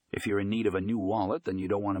If you're in need of a new wallet, then you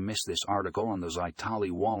don't want to miss this article on the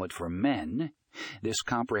Zitahli wallet for men. This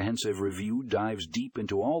comprehensive review dives deep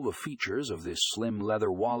into all the features of this slim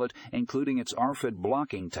leather wallet, including its RFID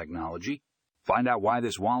blocking technology. Find out why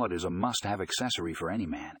this wallet is a must-have accessory for any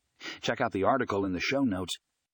man. Check out the article in the show notes.